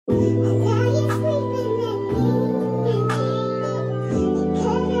Can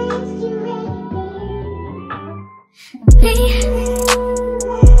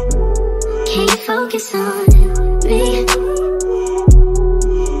you focus on me? Baby,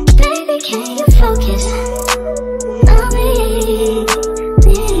 can you focus on me?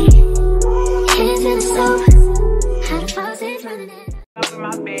 Hands in the stove, how the faucet running it. I'm in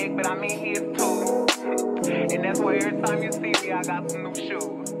my bag, but I'm in here too. And that's why every time you see me, I got some new shoes.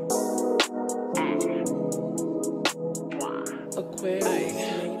 Look,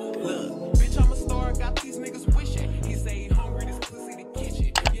 bitch, I'm a star, got these niggas wishing. He say he hungry, this pussy the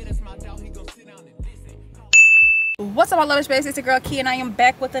kitchen. Yeah, that's my doubt, he gon' sit down and listen. What's up, my lovely space? It's your girl Key, and I am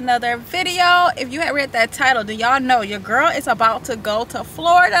back with another video. If you had read that title, do y'all know your girl is about to go to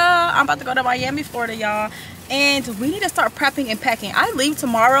Florida? I'm about to go to Miami, Florida, y'all. And we need to start prepping and packing. I leave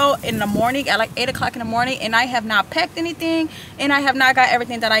tomorrow in the morning at like 8 o'clock in the morning, and I have not packed anything, and I have not got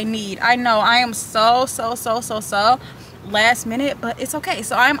everything that I need. I know I am so last minute, but it's okay.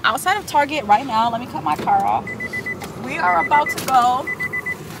 So I'm outside of Target right now. Let me cut my car off. We are about to go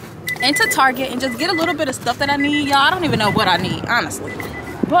into Target and just get a little bit of stuff that I need, y'all. I don't even know what I need, honestly,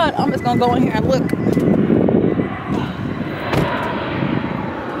 but I'm just gonna go in here and look.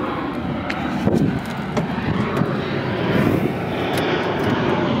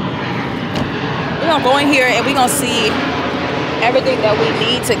 We're gonna go in here and we're gonna see everything that we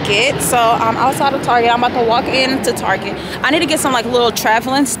need to get. So I'm outside of Target. I'm about to walk into Target. I need to get some like little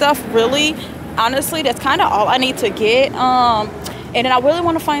traveling stuff, really. Honestly, that's kind of all I need to get. And then I really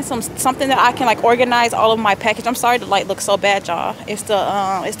want to find something that I can like organize all of my package. I'm sorry the light looks so bad, y'all. It's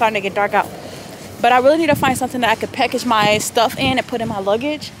starting to get dark out. But I really need to find something that I could package my stuff in and put in my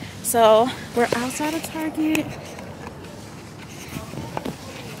luggage. So we're outside of Target.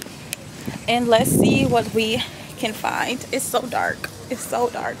 And let's see what we can find. It's so dark. It's so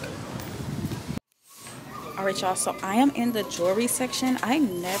dark. All right, y'all. So I am in the jewelry section. I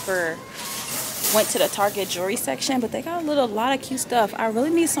never went to the Target jewelry section, but they got a lot of cute stuff. I really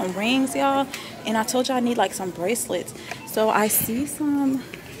need some rings, y'all, and I told you I need like some bracelets. So I see some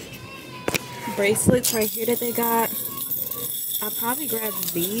bracelets right here that they got. I'll probably grab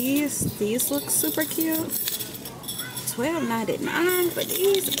these look super cute. $12.99 for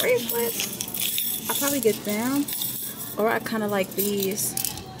these bracelets. I'll probably get them, or I kind of like these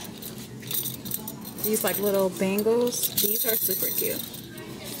like little bangles. These are super cute.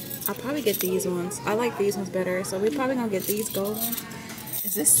 I'll probably get these ones. I like these ones better, so we're probably gonna get these gold ones.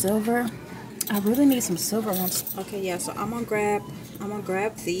 Is this silver? I really need some silver ones. Okay, yeah, so I'm gonna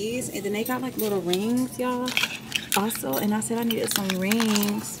grab these, and then they got like little rings, y'all, also. And I said I needed some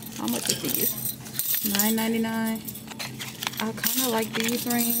rings. How much is these? $9.99. I kind of like these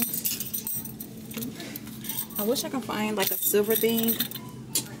rings. I wish I could find like a silver thing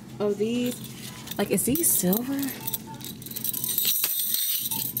of these. Like, is these silver?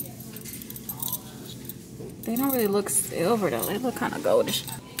 They don't really look silver though. They look kind of goldish.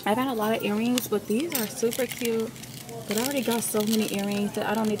 I got a lot of earrings, but these are super cute. But I already got so many earrings that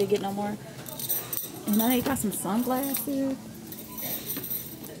I don't need to get no more. And then they got some sunglasses.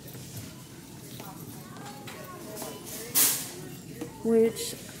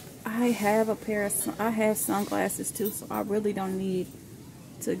 Which I have a pair of, I have sunglasses too, so I really don't need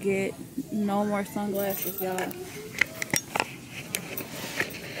to get no more sunglasses, y'all.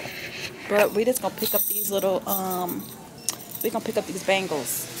 But we just gonna pick up these little, we gonna pick up these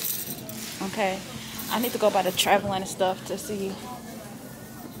bangles, okay? I need to go by the traveling and stuff to see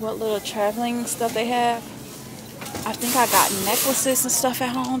what little traveling stuff they have. I think I got necklaces and stuff at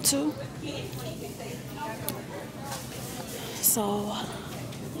home too. So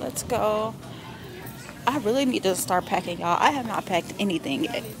let's go. I really need to start packing, y'all. I have not packed anything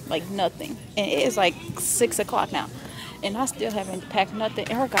yet, like nothing. And it is like 6 o'clock now, and I still haven't packed nothing.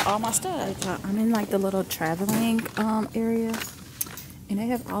 Eric got all my stuff. I'm in like the little traveling area, and they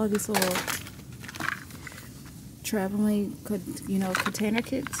have all of these little traveling, container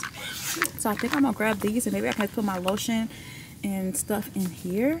kits. So I think I'm gonna grab these, and maybe I can put my lotion and stuff in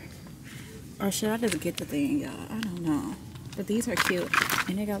here. Or should I just get the thing, y'all? I don't know. But these are cute,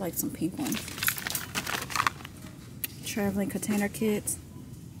 and they got like some pink ones. Traveling container kits,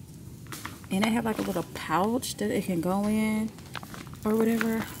 and they have like a little pouch that it can go in or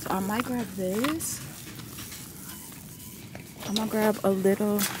whatever. So I might grab this. I'm gonna grab a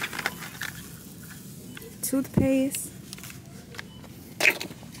little toothpaste.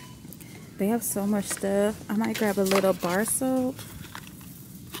 They have so much stuff. I might grab a little bar soap.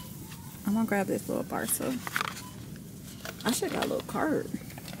 I'm gonna grab this little bar soap. I should have got a little cart.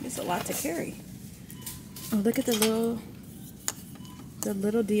 It's a lot to carry. Oh, look at the little The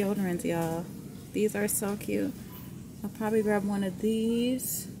little deodorants, y'all. These are so cute. I'll probably grab one of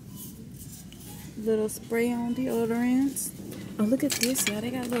these little spray-on deodorants. Oh, look at this, y'all.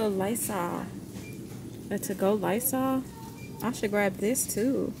 They got little Lysol. A to-go Lysol. I should grab this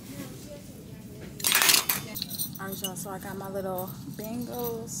too. Alright, y'all. So I got my little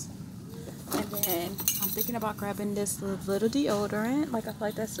bangles. And then I'm thinking about grabbing this little deodorant. Like, I feel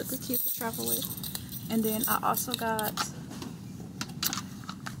like that's super cute to travel with. And then I also got...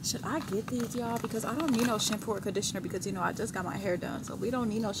 Should I get these, y'all? Because I don't need no shampoo or conditioner because, you know, I just got my hair done. So we don't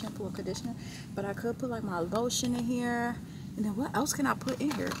need no shampoo or conditioner. But I could put, like, my lotion in here. And then what else can I put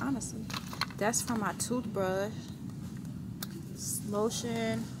in here, honestly? That's from my toothbrush.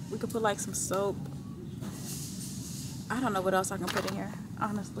 Lotion. We could put, like, some soap. I don't know what else I can put in here,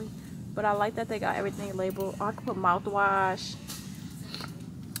 honestly. But I like that they got everything labeled. I could put mouthwash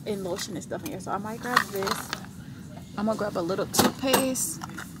and lotion and stuff in here. So I might grab this. I'm going to grab a little toothpaste.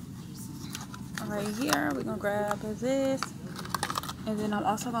 Right here, we're gonna grab this, and then I'm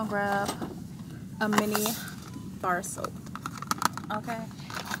also gonna grab a mini bar soap. Okay,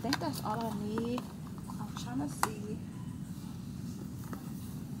 I think that's all I need. I'm trying to see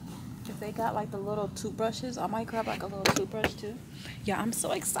if they got like the little toothbrushes. I might grab like a little toothbrush too. Yeah, I'm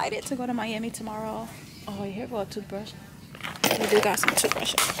so excited to go to Miami tomorrow. Oh, here go a toothbrush. We do got some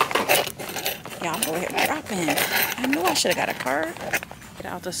toothbrushes. Yeah, I'm over here dropping. I knew I should have got a card.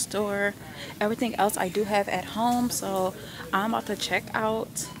 Out the store. Everything else I do have at home, so I'm about to check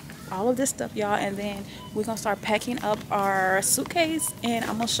out all of this stuff, y'all, and then we're gonna start packing up our suitcase, and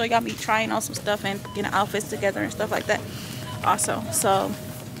I'm gonna show y'all me trying on some stuff and getting outfits together and stuff like that also. So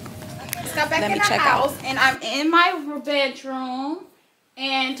Let's go back let in me the check house, out. and I'm in my bedroom,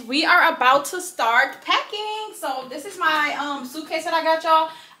 and we are about to start packing. So this is my suitcase that I got,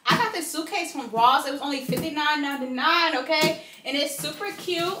 y'all. I got this suitcase from Ross. It was only $59.99, okay? And it's super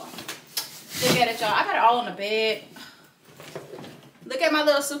cute. Look at it, y'all. I got it all on the bed. Look at my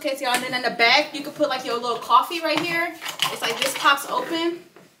little suitcase, y'all. And then in the back, you can put like your little coffee right here. It's like this pops open.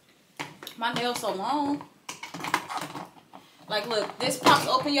 My nail's so long. Like, look, this pops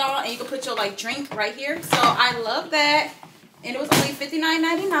open, y'all, and you can put your like drink right here. So I love that. And it was only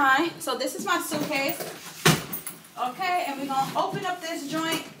 $59.99. So this is my suitcase. Okay, and we're gonna open up this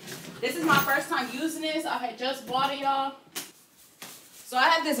joint. This is my first time using this. I had just bought it, y'all. So I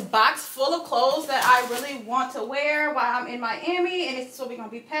have this box full of clothes that I really want to wear while I'm in Miami, and it's what we're gonna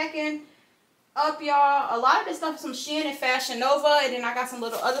be packing up, y'all. A lot of this stuff is from Shein and Fashion Nova, and then I got some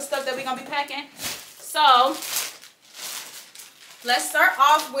little other stuff that we're gonna be packing. So let's start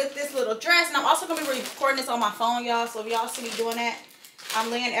off with this little dress, and I'm also gonna be recording this on my phone, y'all. So if y'all see me doing that, I'm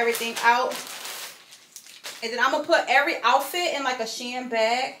laying everything out. And then I'm going to put every outfit in like a Shein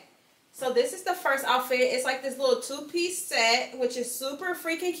bag. So this is the first outfit. It's like this little two-piece set, which is super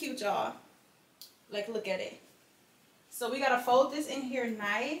freaking cute, y'all. Like, look at it. So we got to fold this in here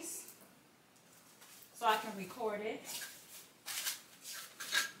nice so I can record it.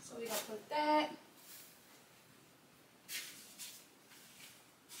 So we got to put that.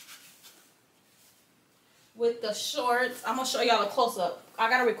 With the shorts, I'm going to show y'all a close-up.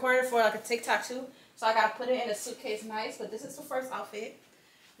 I got to record it for like a TikTok too. So I gotta put it in a suitcase nice, but this is the first outfit.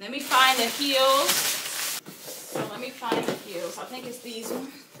 Let me find the heels. So let me find the heels. I think it's these ones.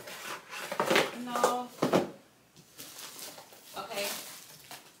 No. Okay.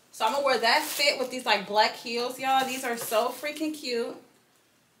 So I'm gonna wear that fit with these like black heels, y'all. These are so freaking cute.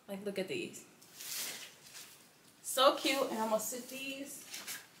 Like, look at these. So cute. And I'm gonna sit these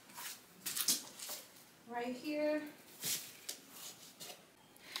right here.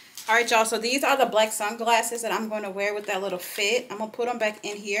 All right, y'all, so these are the black sunglasses that I'm going to wear with that little fit. I'm going to put them back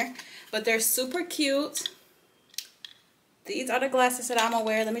in here, but they're super cute. These are the glasses that I'm going to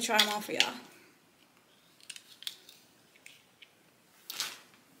wear. Let me try them on for y'all.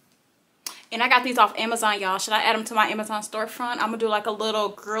 And I got these off Amazon, y'all. Should I add them to my Amazon storefront? I'm going to do like a little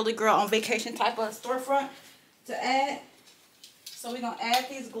girly girl on vacation type of storefront to add. So we're going to add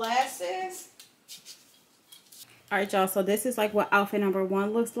these glasses. All right, y'all, so this is like what outfit number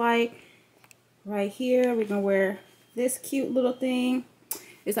 1 looks like. Right here, we're gonna wear this cute little thing.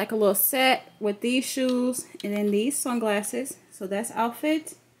 It's like a little set with these shoes and then these sunglasses. So that's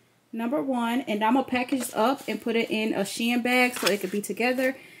outfit number 1. And I'm gonna package this up and put it in a Shein bag so it could be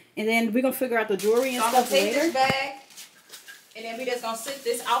together. And then we're gonna figure out the jewelry and stuff later. I'm gonna take this bag, and then we just gonna sit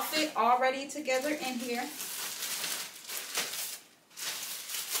this outfit already together in here.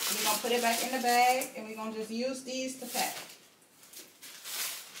 We're going to put it back in the bag, and we're going to just use these to pack.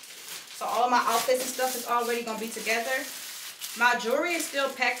 So all of my outfits and stuff is already going to be together. My jewelry is still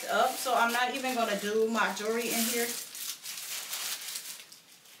packed up, so I'm not even going to do my jewelry in here.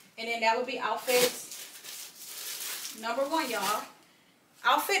 And then that would be outfit number 1, y'all.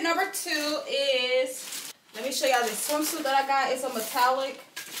 Outfit number 2 is, let me show y'all this swimsuit that I got. It's a metallic,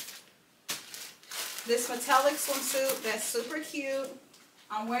 this metallic swimsuit that's super cute.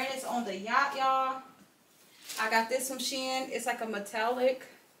 I'm wearing this on the yacht, y'all. I got this from Shein. It's like a metallic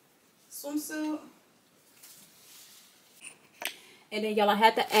swimsuit. And then y'all, I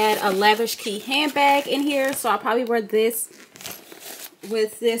had to add a Lavish Key handbag in here. So I'll probably wear this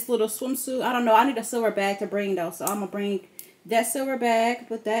with this little swimsuit. I don't know. I need a silver bag to bring though. So I'm going to bring that silver bag.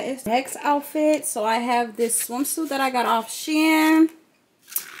 But that is next outfit. So I have this swimsuit that I got off Shein.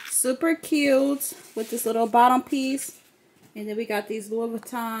 Super cute with this little bottom piece. And then we got these Louis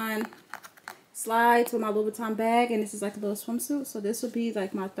Vuitton slides with my Louis Vuitton bag. And this is like a little swimsuit. So this would be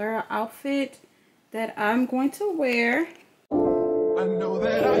like my 3rd outfit that I'm going to wear. I know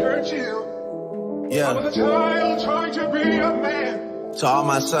that I hurt you. Yeah. I was a child trying to be a man. To all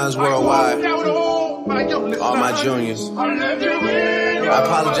my sons worldwide, all my juniors, I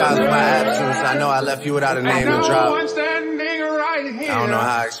apologize for my absence. I know I left you without a name to drop. I don't know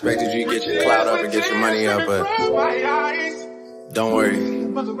how I expected you to get your clout up and get your money up, but don't worry.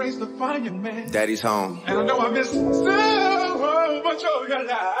 Daddy's home. And I know I missed so much of your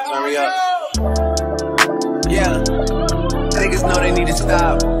life. Turn me up. Yeah. Niggas know they need to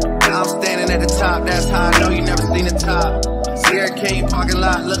stop. I'm standing at the top, that's how I know you never seen the top. Sierra King parking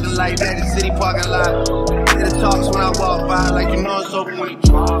lot, looking like Magic City parking lot. Hear the talks when I walk by, like you know it's open when you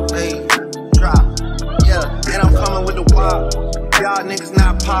drop. Hey, drop. Yeah, and I'm coming with the wop. Y'all niggas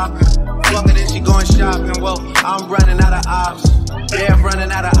not popping. Fucking and she going shopping. Well, I'm running out of options. Yeah, I'm running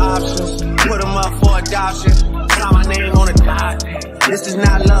out of options. Put them up for adoption. Sign my name on the dot. This is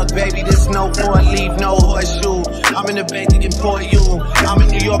not luck, baby. This no four leave, no horseshoe. I'm in the bank to get for you. I'm in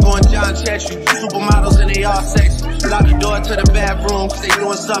New York on John Chetry. Supermodels and they all sexy. Lock the door to the bathroom, cause they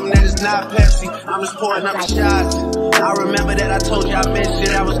doing something that is not Pepsi. I'm just pouring up the shots. I remember that I told you I missed you.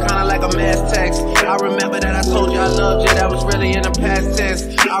 That was kinda like a mass text. I remember that I told you I loved you. That was really in the past tense.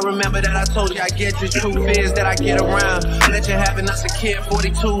 I remember that I told you I get you. Truth is that I get around. Bet you having us a kid,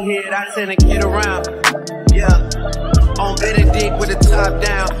 42 here. I tend to get around. Yeah. On Benedict with the top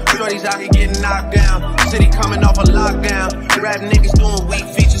down. Shorties out here getting knocked down. City coming off a lockdown. Rap niggas doing weak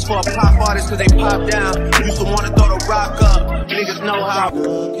features for a pop artist cause they pop down. Used to wanna throw the rock up. Niggas know how.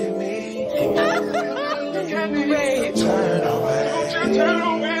 Look at me.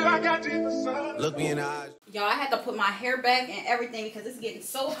 Look me in the eyes. Y'all, I had to put my hair back and everything because it's getting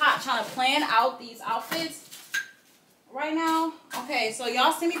so hot trying to plan out these outfits right now. Okay, so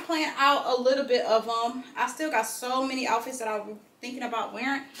y'all see me plan out a little bit of them. I still got so many outfits that I'm thinking about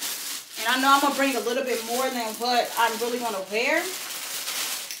wearing. And I know I'm going to bring a little bit more than what I really want to wear.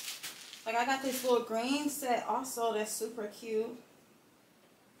 Like, I got this little green set also that's super cute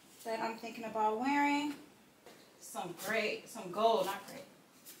that I'm thinking about wearing. Some gold, not gray.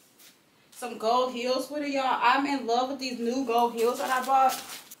 Some gold heels with it, y'all. I'm in love with these new gold heels that I bought.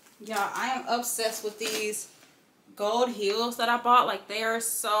 Y'all, I am obsessed with these gold heels that I bought. Like, they are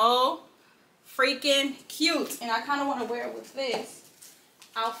so freaking cute. And I kind of want to wear it with this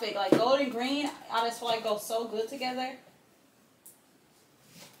outfit. Like, gold and green, I just feel like go so good together.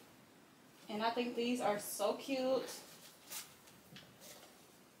 And I think these are so cute.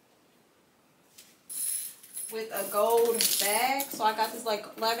 With a gold bag. So I got this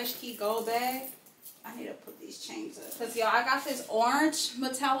like Lavish Key gold bag. I need to put these chains up. Because y'all, I got this orange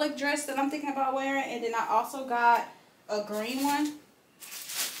metallic dress that I'm thinking about wearing. And then I also got a green one.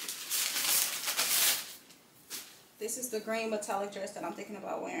 This is the green metallic dress that I'm thinking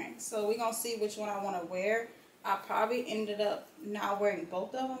about wearing. So we're going to see which one I want to wear. I probably ended up not wearing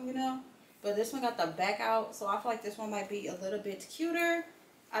both of them, you know. But this one got the back out. So I feel like this one might be a little bit cuter.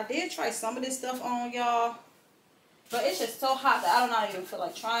 I did try some of this stuff on, y'all. But it's just so hot that I do not even feel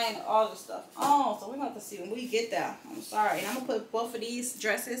like trying all this stuff on. So we're going to have to see when we get there. I'm sorry. And I'm going to put both of these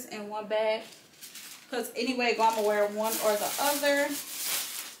dresses in one bag. Because anyway, I'm going to wear one or the other.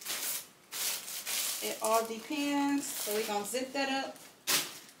 It all depends. So we're going to zip that up.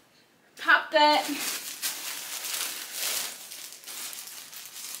 Pop that.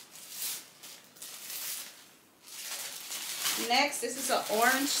 Next, this is an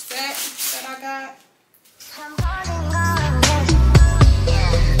orange set that I got. I'm holding on,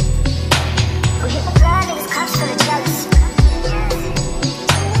 yeah. We hit the ground and it's cups full of jealous.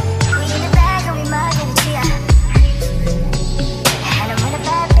 We in the bag and we mud in the tear. And I'm in a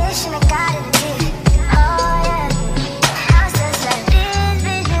bad bitch and I got it in the tear. Oh yeah. House just like this,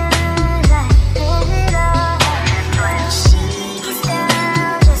 visions like live it all. When she gets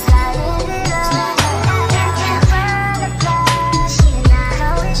down, just like live it all. Can't run the block, she did not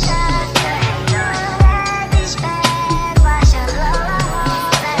always shine.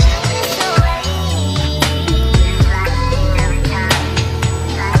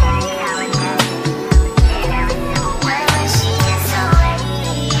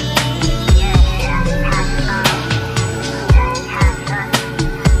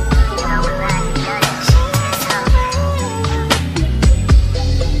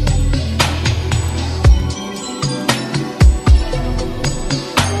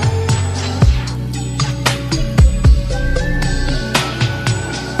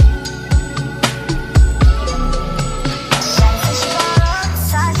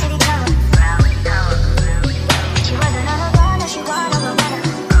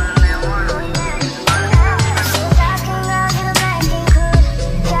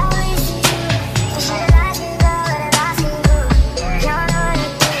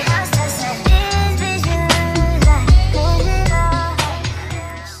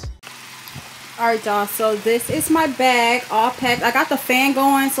 Alright, y'all, so this is my bag all packed. I got the fan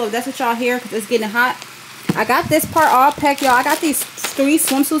going, so that's what y'all hear because it's getting hot. I got this part all packed, y'all. I got these 3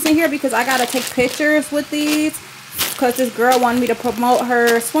 swimsuits in here because I gotta take pictures with these because this girl wanted me to promote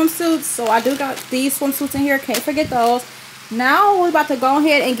her swimsuits. So I do got these swimsuits in here. Can't forget those. Now we're about to go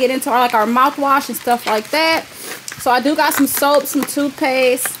ahead and get into our mouthwash and stuff like that. So I do got some soap, some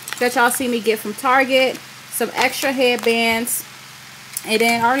toothpaste that y'all see me get from Target, some extra headbands, and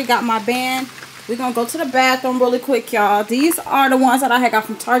then I already got my band. We're gonna go to the bathroom really quick, y'all. These are the ones that I had got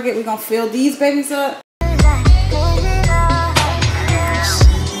from Target. We're gonna fill these babies up.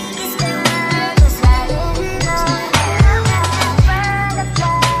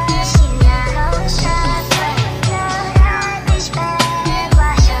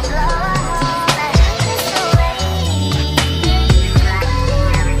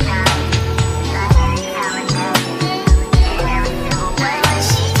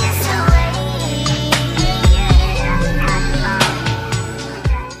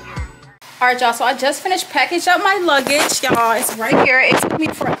 Alright, y'all, so I just finished packaging up my luggage, y'all. It's right here. It took me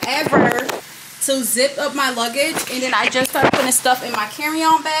forever to zip up my luggage, and then I just started putting stuff in my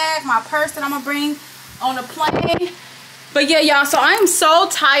carry-on bag, my purse that I'm gonna bring on the plane. But yeah, y'all, so I am so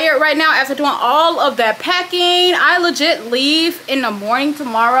tired right now after doing all of that packing. I legit leave in the morning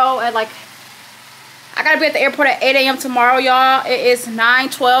tomorrow at I gotta be at the airport at 8 a.m. tomorrow, y'all. It is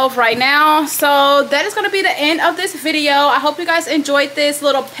 9:12 right now. So that is gonna be the end of this video. I hope you guys enjoyed this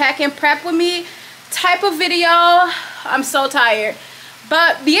little pack and prep with me type of video. I'm so tired.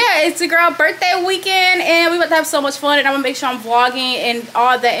 But yeah, it's a girl birthday weekend and we about to have so much fun, and I'm gonna make sure I'm vlogging and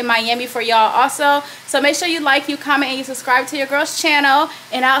all that in Miami for y'all also. So make sure you like, you comment, and you subscribe to your girl's channel,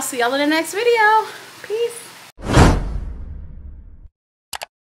 and I'll see y'all in the next video. Peace.